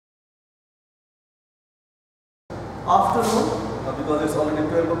afternoon, because it's already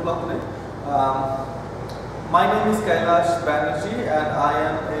 12 o'clock today. My name is Kailash Banerjee and I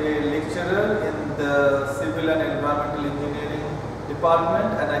am a lecturer in the Civil and Environmental Engineering department,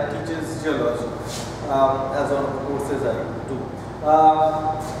 and I teach geology as one of the courses I do.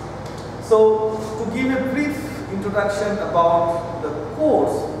 So to give a brief introduction about the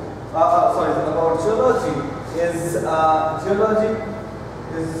course, about geology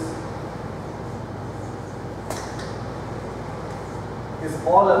is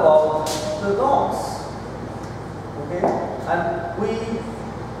all about the rocks, okay? And we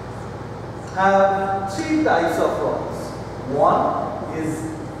have three types of rocks. One is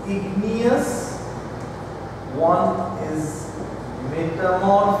igneous, one is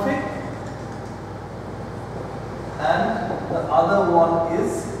metamorphic, and the other one is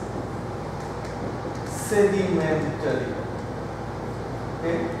sedimentary.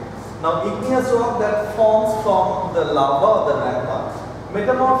 Okay? Now, igneous rock that forms from the lava or the magma.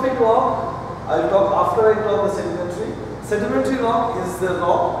 Metamorphic rock, I will talk after I talk the sedimentary. Sedimentary rock is the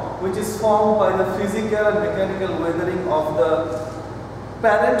rock which is formed by the physical and mechanical weathering of the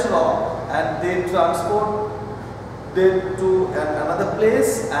parent rock, and they transport it to another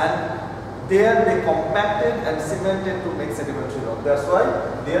place, and there they compacted and cemented to make sedimentary rock. That's why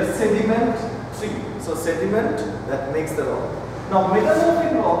they are sedimentary. So sediment that makes the rock. Now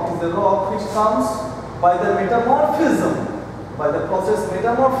metamorphic rock is the rock which comes by the metamorphism, by the process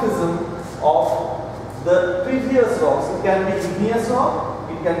metamorphism of the previous rocks. It can be igneous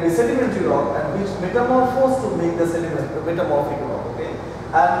rock, it can be sedimentary rock, and which metamorphose to make the metamorphic rock. Okay?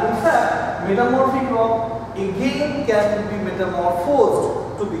 And in fact, metamorphic rock again can be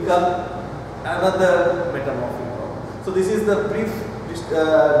metamorphosed to become another metamorphic rock. So this is the brief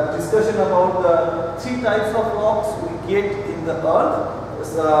discussion about the three types of rocks we get in the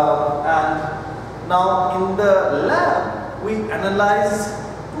earth. And now in the lab we analyze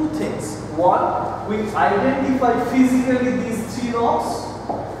two things. One, we identify physically these three rocks,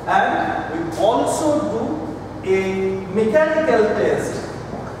 and we also do a mechanical test.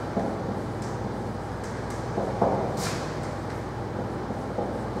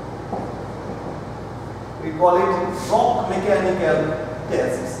 We call it rock mechanical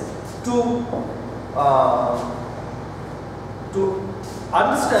tests to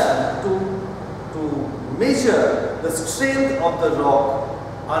understand, to measure the strength of the rock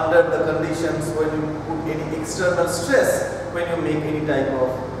under the conditions when you put any external stress, when you make any type of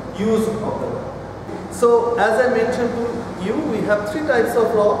use of the rock. So as I mentioned to you, we have three types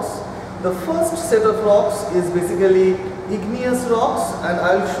of rocks. The first set of rocks is basically igneous rocks, and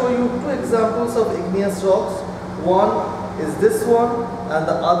I will show you two examples of igneous rocks. One is this one, and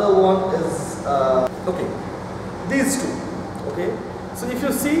the other one is these two. Okay, so if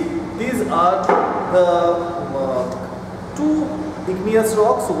you see, these are the two igneous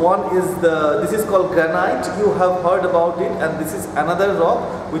rocks. One is this is called granite. You have heard about it, and this is another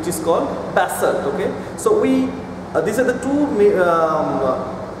rock which is called basalt. Okay, so these are the two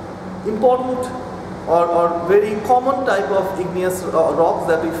important or very common type of igneous rocks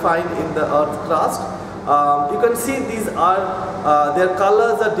that we find in the earth crust. You can see these are their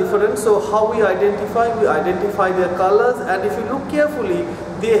colors are different. So how we identify their colors, and if you look carefully,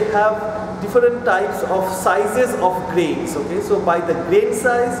 they have different types of sizes of grains. Okay, so by the grain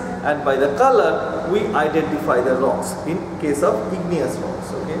size and by the color we identify the rocks in case of igneous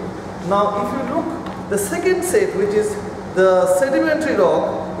rocks. Okay, now if you look the second set, which is the sedimentary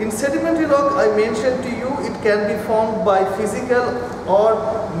rock. In sedimentary rock, I mentioned to you, it can be formed by physical or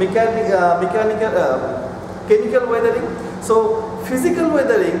chemical weathering. So physical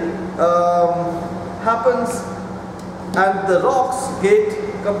weathering happens, and the rocks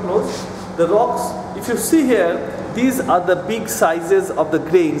come close. The rocks, if you see here, these are the big sizes of the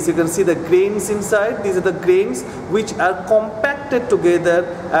grains. You can see the grains inside. These are the grains which are compacted together,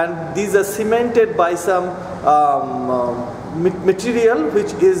 and these are cemented by some material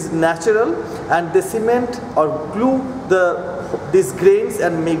which is natural, and they cement or glue these grains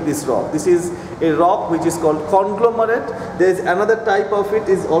and make this rock. This is a rock which is called conglomerate. There is another type of it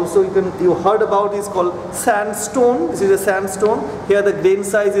is also you heard about, is called sandstone. This is a sandstone. Here the grain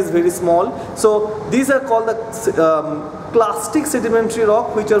size is very small. So these are called the plastic sedimentary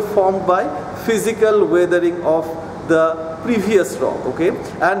rock, which are formed by physical weathering of the previous rock. Okay,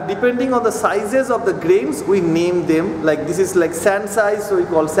 and depending on the sizes of the grains, we name them. Like this is like sand size, so we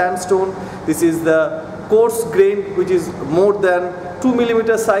call sandstone. This is the coarse grain, which is more than 2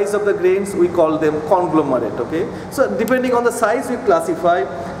 millimeter size of the grains, we call them conglomerate. Okay, so depending on the size, we classify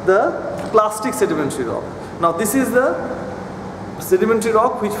the plastic sedimentary rock. Now this is the sedimentary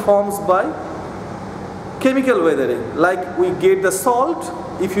rock which forms by chemical weathering, like we get the salt.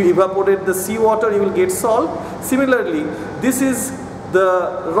 If you evaporate the seawater, you will get salt. Similarly, this is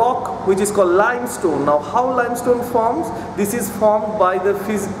the rock which is called limestone. Now, how limestone forms? This is formed by the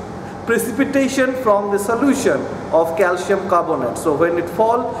precipitation from the solution of calcium carbonate. So when it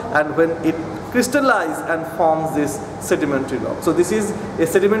falls and when it crystallizes and forms this sedimentary rock. So this is a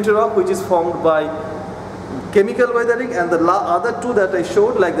sedimentary rock which is formed by chemical weathering, and the other two that I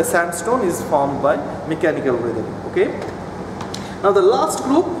showed, like the sandstone, is formed by mechanical weathering. Okay. Now the last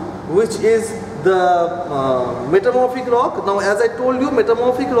group, which is the metamorphic rock. Now, as I told you,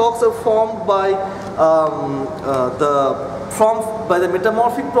 metamorphic rocks are formed by the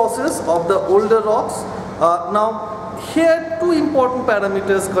metamorphic process of the older rocks. Now, here two important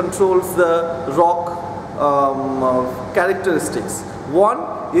parameters controls the rock characteristics.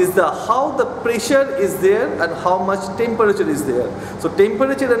 One is how the pressure is there and how much temperature is there. So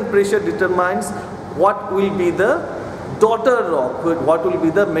temperature and pressure determines what will be the daughter rock, what will be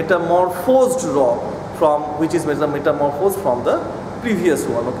the metamorphosed rock which is metamorphosed from the previous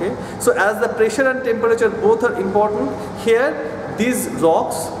one. Okay. So as the pressure and temperature both are important, here these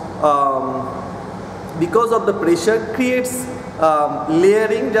rocks, because of the pressure, creates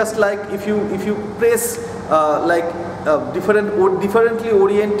layering. Just like if you press differently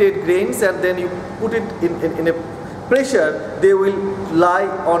oriented grains and then you put it in a pressure, they will lie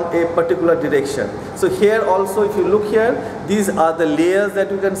on a particular direction. So here also, if you look here, these are the layers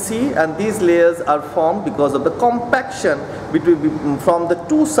that you can see, and these layers are formed because of the compaction from the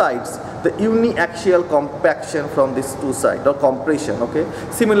two sides, the uniaxial compaction from these two sides, or compression. Okay,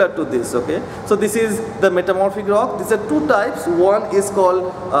 similar to this. Okay, so this is the metamorphic rock. These are two types. One is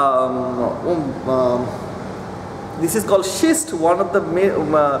called this is called schist, one of the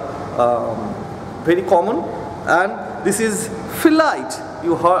very common, and this is phyllite.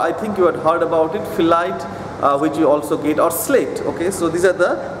 I think you had heard about it, phyllite, which you also get, or slate. Okay, so these are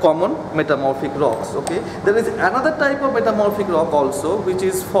the common metamorphic rocks. Okay, there is another type of metamorphic rock also, which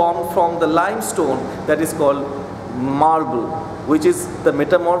is formed from the limestone, that is called marble, which is the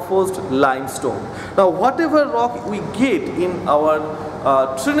metamorphosed limestone. Now, whatever rock we get in our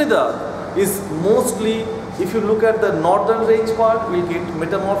Trinidad is mostly, if you look at the northern range part, we will get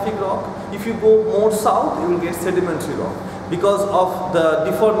metamorphic rock. If you go more south, you will get sedimentary rock, because of the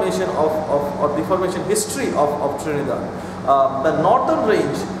deformation or deformation history of Trinidad. The northern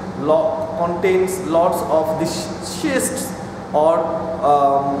range contains lots of these schists or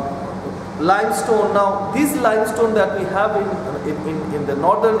limestone. Now, these limestone that we have in the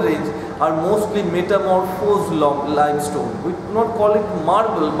northern range are mostly metamorphosed limestone. We do not call it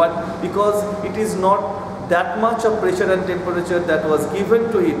marble, but because it is not that much of pressure and temperature that was given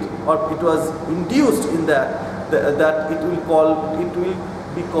to it, or it was induced in that it will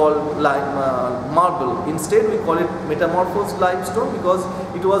be called marble. Instead, we call it metamorphosed limestone because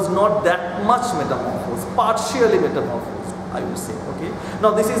it was not that much metamorphosed, partially metamorphosed, I will say. Okay.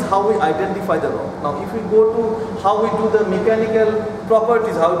 Now, this is how we identify the rock. Now, if we go to how we do the mechanical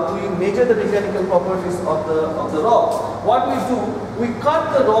properties, how do we measure the mechanical properties of the rock? What we do, we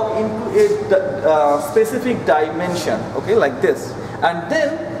cut the rock into a specific dimension. Okay, like this, and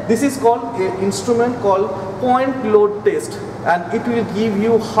then this is called an instrument called point load test, and it will give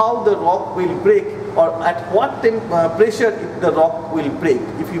you how the rock will break, or at what pressure the rock will break.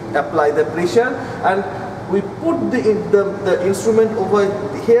 If you apply the pressure, and we put the instrument over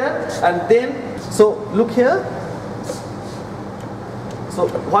here, and then, so look here. So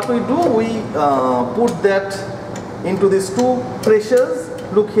what we do, we put that into these two pressures.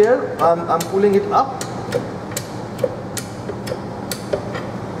 Look here, I'm pulling it up.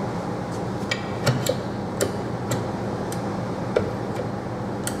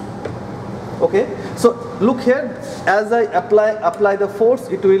 Okay, so look here, as I apply the force,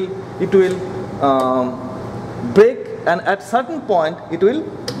 it will break, and at certain point it will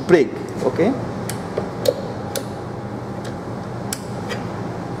break. Okay.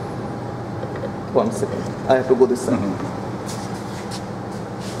 One second, I have to go this side.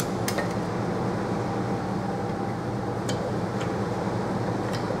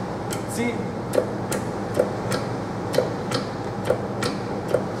 See,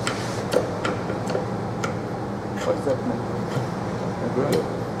 what's that?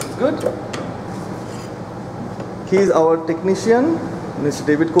 It's good. He is our technician, Mr.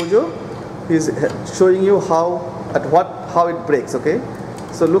 David Kojo. He is showing you how it breaks. Okay,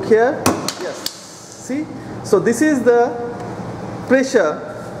 so look here. See, so this is the pressure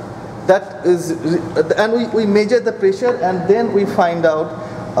that is, and we measure the pressure, and then we find out,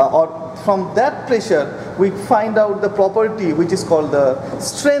 or from that pressure we find out the property which is called the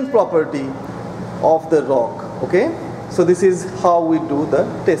strength property of the rock. Okay, so this is how we do the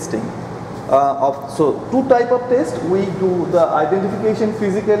testing. So two type of test. We do the identification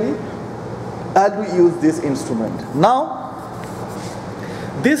physically, and we use this instrument. Now,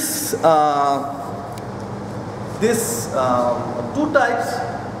 this two types,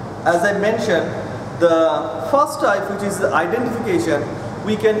 as I mentioned, the first type, which is the identification,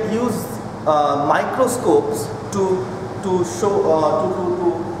 we can use microscopes to show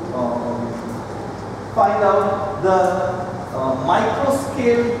find out the micro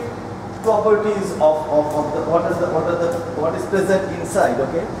scale properties of the what is present inside.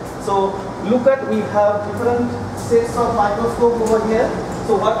 Okay, so look at, we have different sets of microscope over here.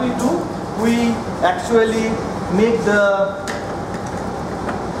 So what we do, we actually make the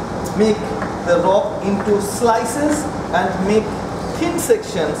rock into slices and make thin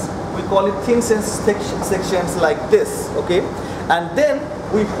sections. We call it thin sections like this. Okay, and then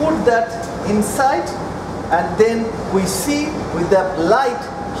we put that inside, and then we see with the light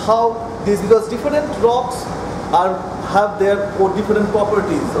how this, because different rocks have their different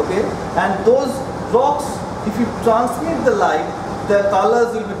properties. Okay, and those rocks, if you transmit the light, the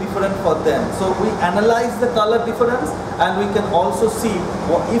colors will be different for them. So we analyze the color difference, and we can also see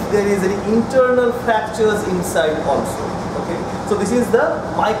if there is any internal fractures inside also. Okay, so this is the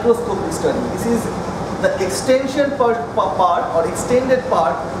microscopic study. This is the extension part or extended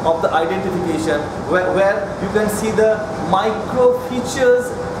part of the identification, where you can see the micro features,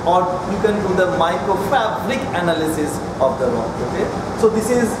 or you can do the micro fabric analysis of the rock. Okay, so this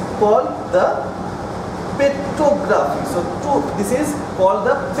is called the petrography. So this is called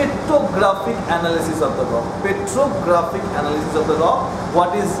the petrographic analysis of the rock. Petrographic analysis of the rock.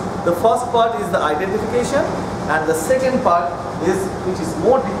 What is the first part is the identification, and the second part is, which is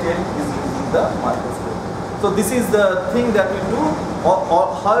more detailed, is using the microscope. So this is the thing that we do.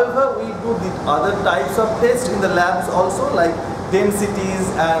 Or however, we do the other types of tests in the labs also, like densities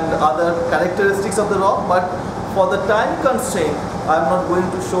and other characteristics of the rock. But for the time constraint, I am not going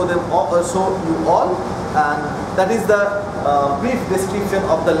to show them all, show you all. And that is the brief description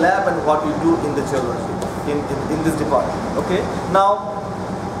of the lab and what we do in the geology in this department. Okay. Now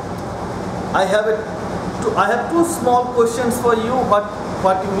I have two small questions for you, but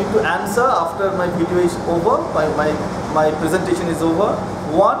what you need to answer after my video is over, my presentation is over.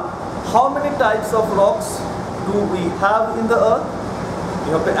 One, how many types of rocks do we have in the earth?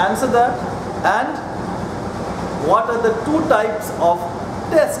 You have to answer that. And what are the two types of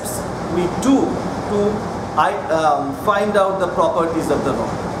tests we do to find out the properties of the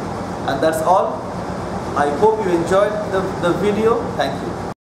rock? And that's all. I hope you enjoyed the video. Thank you.